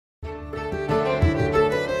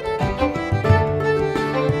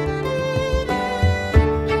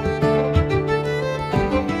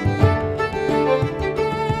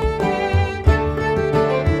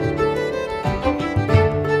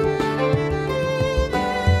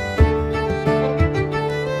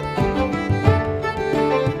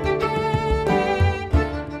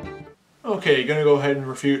Okay, going to go ahead and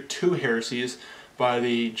refute two heresies by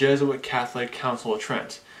the Jesuit Catholic Council of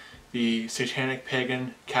Trent. The Satanic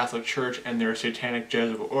Pagan Catholic Church and their Satanic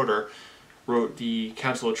Jesuit Order wrote the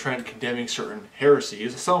Council of Trent condemning certain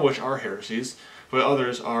heresies, some of which are heresies, but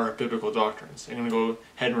others are biblical doctrines. I'm going to go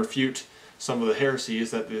ahead and refute some of the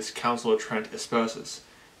heresies that this Council of Trent espouses.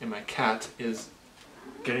 And my cat is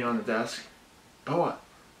getting on the desk. Boa!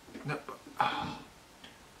 No. Oh.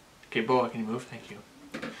 Okay, Boa, can you move? Thank you.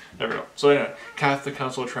 There we go. So anyway, Catholic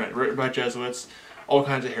Council of Trent, written by Jesuits, all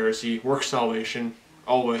kinds of heresy, works salvation,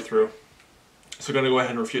 all the way through. So I'm going to go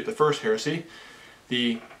ahead and refute the first heresy.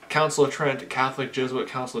 The Council of Trent, Catholic Jesuit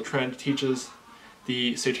Council of Trent, teaches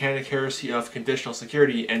the satanic heresy of conditional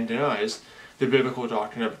security and denies the biblical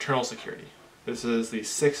doctrine of eternal security. This is the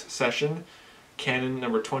 6th session, canon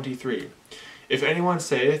number 23. If anyone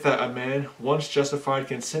say that a man once justified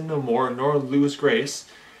can sin no more nor lose grace,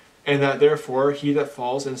 and that therefore he that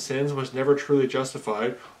falls in sins was never truly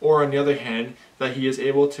justified, or on the other hand, that he is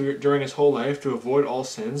able to during his whole life to avoid all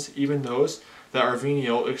sins, even those that are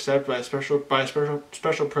venial, except by a special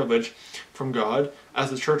privilege from God,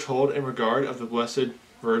 as the Church hold in regard of the Blessed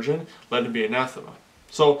Virgin, let him be anathema.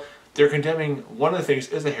 So they're condemning, one of the things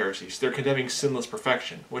is a heresy. So they're condemning sinless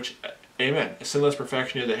perfection, which, amen, sinless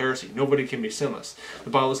perfection is a heresy. Nobody can be sinless. The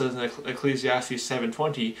Bible says in Ecclesiastes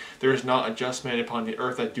 7:20, there is not a just man upon the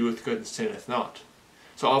earth that doeth good and sinneth not.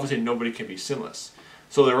 So obviously nobody can be sinless.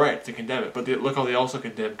 So they're right to condemn it, but look how they also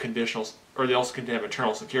condemn they also condemn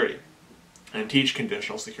eternal security and teach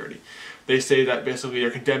conditional security. They say that basically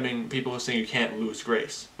they're condemning people who say you can't lose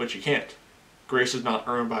grace, but you can't. Grace is not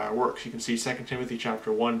earned by our works. You can see 2 Timothy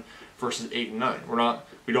chapter 1 verses 8 and 9.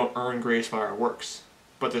 We don't earn grace by our works.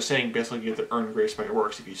 But they're saying basically you have to earn grace by your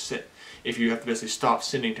works if you sin. If you have to basically stop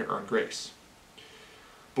sinning to earn grace.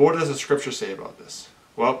 But what does the Scripture say about this?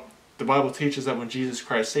 Well, the Bible teaches that when Jesus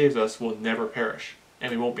Christ saves us, we'll never perish,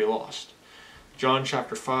 and we won't be lost. John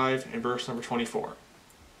chapter 5 and verse number 24.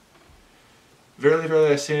 Verily,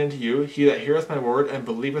 verily, I say unto you, he that heareth my word and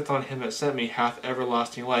believeth on him that sent me hath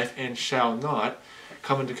everlasting life, and shall not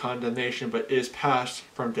come into condemnation, but is passed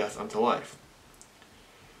from death unto life.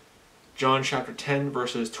 John chapter 10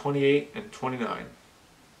 verses 28 and 29.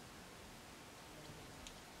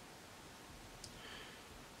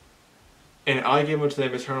 And I give unto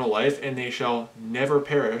them eternal life, and they shall never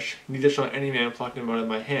perish, neither shall any man pluck them out of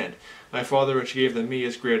my hand. My Father which gave them me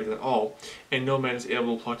is greater than all, and no man is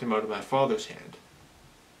able to pluck them out of my Father's hand.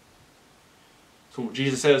 So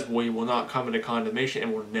Jesus says we will not come into condemnation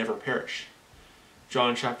and will never perish.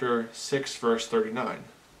 John chapter 6 verse 39.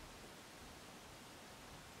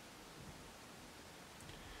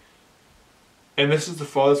 And this is the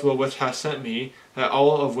Father's will which hath sent me, that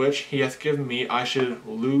all of which he hath given me I should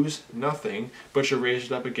lose nothing, but should raise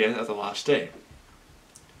it up again at the last day.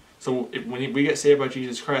 So when we get saved by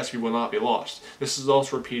Jesus Christ, we will not be lost. This is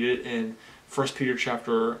also repeated in 1 Peter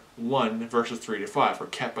chapter 1 verses 3 to 5. We're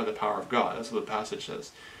kept by the power of God. That's what the passage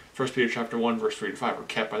says. 1 Peter chapter 1 verse 3 to 5. We're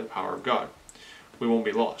kept by the power of God. We won't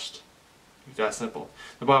be lost. It's that simple.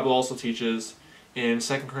 The Bible also teaches in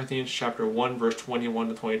 2 Corinthians chapter 1 verse 21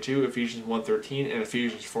 to 22, Ephesians 1:13, and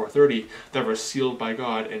Ephesians 4:30 that we're sealed by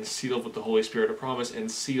God and sealed with the Holy Spirit of promise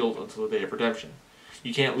and sealed until the day of redemption.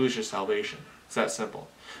 You can't lose your salvation. It's that simple.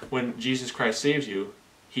 When Jesus Christ saves you,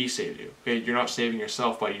 He saved you. Okay? You're not saving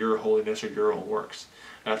yourself by your holiness or your own works.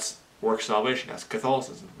 That's works salvation. That's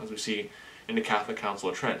Catholicism, as we see in the Catholic Council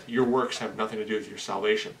of Trent. Your works have nothing to do with your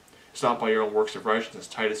salvation. It's not by your own works of righteousness.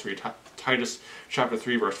 Titus chapter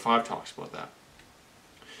 3 verse 5 talks about that.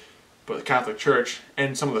 But the Catholic Church,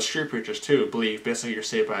 and some of the street preachers too, believe basically you're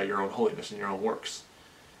saved by your own holiness and your own works.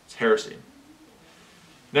 It's heresy.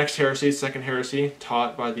 Next heresy, second heresy,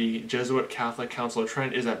 taught by the Jesuit Catholic Council of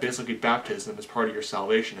Trent, is that basically baptism is part of your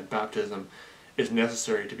salvation, and baptism is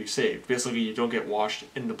necessary to be saved. Basically, you don't get washed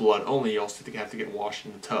in the blood only, you also have to get washed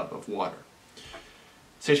in the tub of water.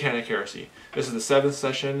 Satanic heresy. This is the 7th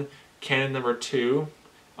session, canon number 2,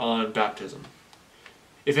 on baptism.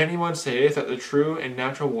 If anyone saith that the true and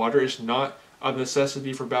natural water is not of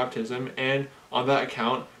necessity for baptism, and on that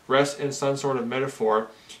account rests in some sort of metaphor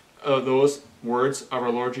of those words of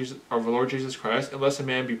our Lord Jesus Christ, unless a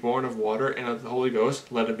man be born of water and of the Holy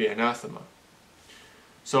Ghost, let him be anathema.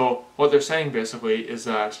 So what they're saying basically is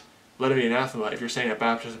that let him be anathema if you're saying that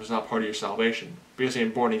baptism is not part of your salvation, because you're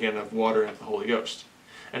born again of water and of the Holy Ghost.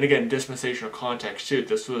 And again, dispensational context too.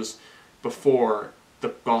 This was before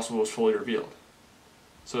the gospel was fully revealed.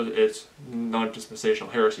 So it's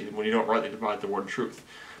non-dispensational heresy when you don't rightly divide the word of truth.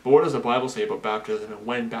 But what does the Bible say about baptism and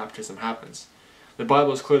when baptism happens? The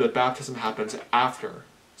Bible is clear that baptism happens after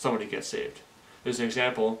somebody gets saved. There's an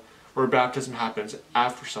example where baptism happens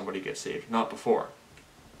after somebody gets saved, not before.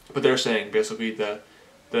 But they're saying basically that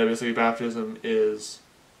basically baptism is,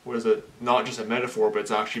 what is it, not just a metaphor, but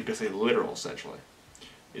it's actually basically literal, essentially.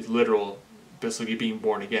 It's literal, basically being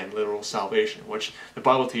born again, literal salvation, which the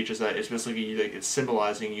Bible teaches that it's basically like it's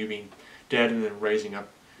symbolizing you being dead and then raising up.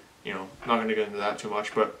 You know, not going to get into that too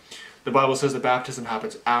much, but the Bible says that baptism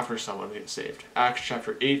happens after someone gets saved. Acts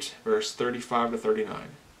chapter 8, verse 35 to 39.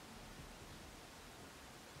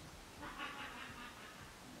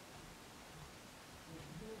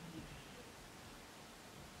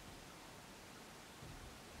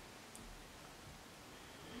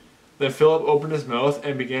 Then Philip opened his mouth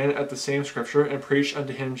and began at the same scripture and preached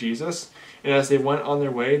unto him Jesus. And as they went on their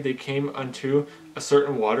way, they came unto a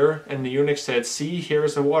certain water, and the eunuch said, See, here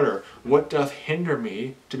is the water. What doth hinder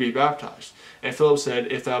me to be baptized? And Philip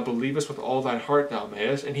said, If thou believest with all thine heart, thou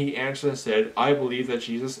mayest. And he answered and said, I believe that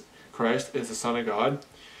Jesus Christ is the Son of God.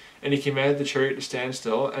 And he commanded the chariot to stand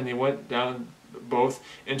still, and they went down both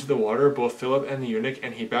into the water, both Philip and the eunuch,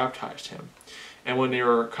 and he baptized him. And when they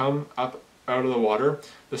were come up out of the water,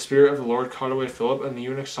 the Spirit of the Lord caught away Philip, and the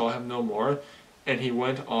eunuch saw him no more, and he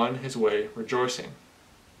went on his way rejoicing.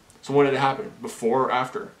 So when did it happen? Before or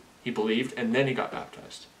after? He believed, and then he got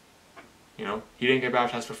baptized. You know, he didn't get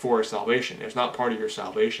baptized before his salvation. It's not part of your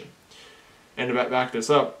salvation. And to back this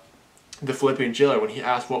up, the Philippian jailer, when he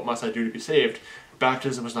asked, What must I do to be saved?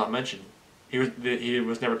 Baptism was not mentioned. He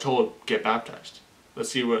was never told, Get baptized. Let's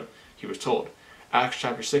see what he was told. Acts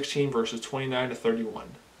chapter 16, verses 29 to 31.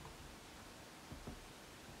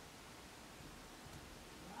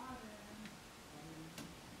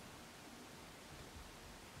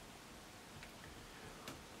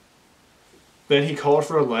 Then he called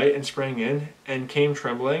for a light, and sprang in, and came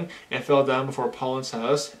trembling, and fell down before Paul and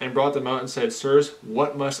Silas, and brought them out, and said, Sirs,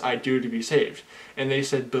 what must I do to be saved? And they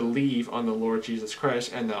said, Believe on the Lord Jesus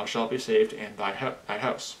Christ, and thou shalt be saved, and thy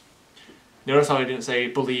house. Notice how he didn't say,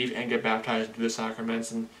 believe and get baptized and do the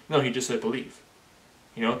sacraments. And no, he just said, believe.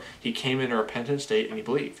 You know, he came in a repentant state, and he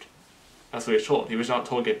believed. That's what he was told. He was not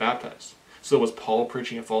told to get baptized. So was Paul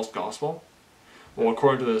preaching a false gospel? Well,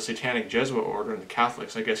 according to the Satanic Jesuit order and the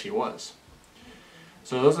Catholics, I guess he was.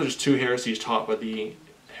 So those are just two heresies taught by the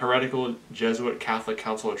heretical Jesuit Catholic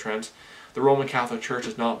Council of Trent. The Roman Catholic Church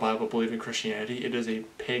is not Bible-believing Christianity. It is a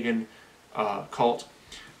pagan cult.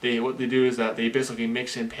 What they do is that they basically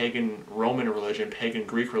mix in pagan Roman religion, pagan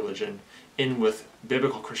Greek religion, in with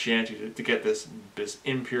biblical Christianity to get this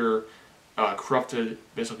impure, corrupted,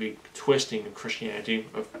 basically twisting of Christianity.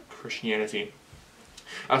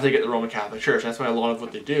 After they get the Roman Catholic Church, that's why a lot of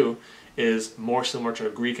what they do is more similar to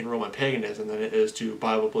Greek and Roman paganism than it is to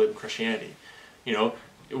Bible-believing Christianity. You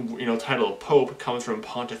know, title of Pope comes from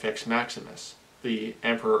Pontifex Maximus, the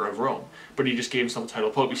Emperor of Rome. But he just gave himself the title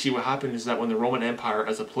of Pope. You see, what happened is that when the Roman Empire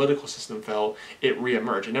as a political system fell, it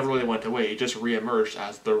re-emerged. It never really went away. It just re-emerged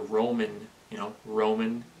as the Roman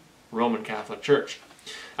Catholic Church.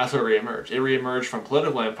 That's how it re-emerged. It re-emerged from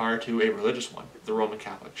political empire to a religious one, the Roman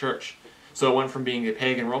Catholic Church. So it went from being a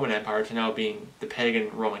pagan Roman Empire to now being the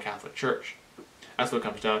pagan Roman Catholic Church. That's what it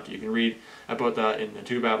comes down to. You can read about that in the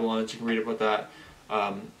Two Babylons. You can read about that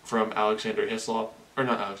from Alexander Hislop, or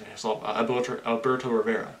not Alexander Hislop, Alberto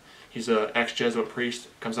Rivera. He's an ex-Jesuit priest.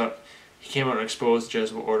 He came out and exposed the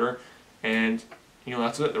Jesuit order, and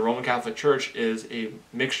that's it. The Roman Catholic Church is a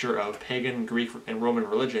mixture of pagan, Greek, and Roman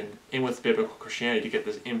religion in with biblical Christianity to get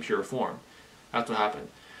this impure form. That's what happened.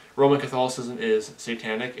 Roman Catholicism is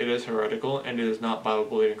satanic, it is heretical, and it is not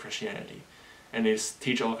Bible-believing Christianity. And they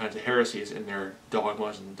teach all kinds of heresies in their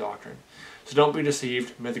dogmas and doctrine. So don't be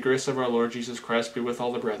deceived. May the grace of our Lord Jesus Christ be with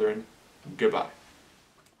all the brethren. Goodbye.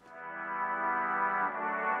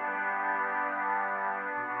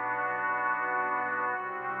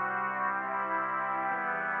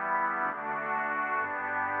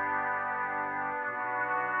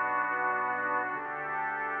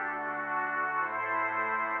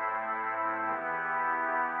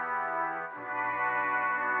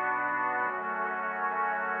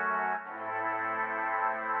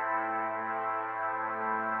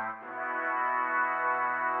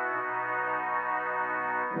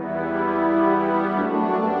 Thank you.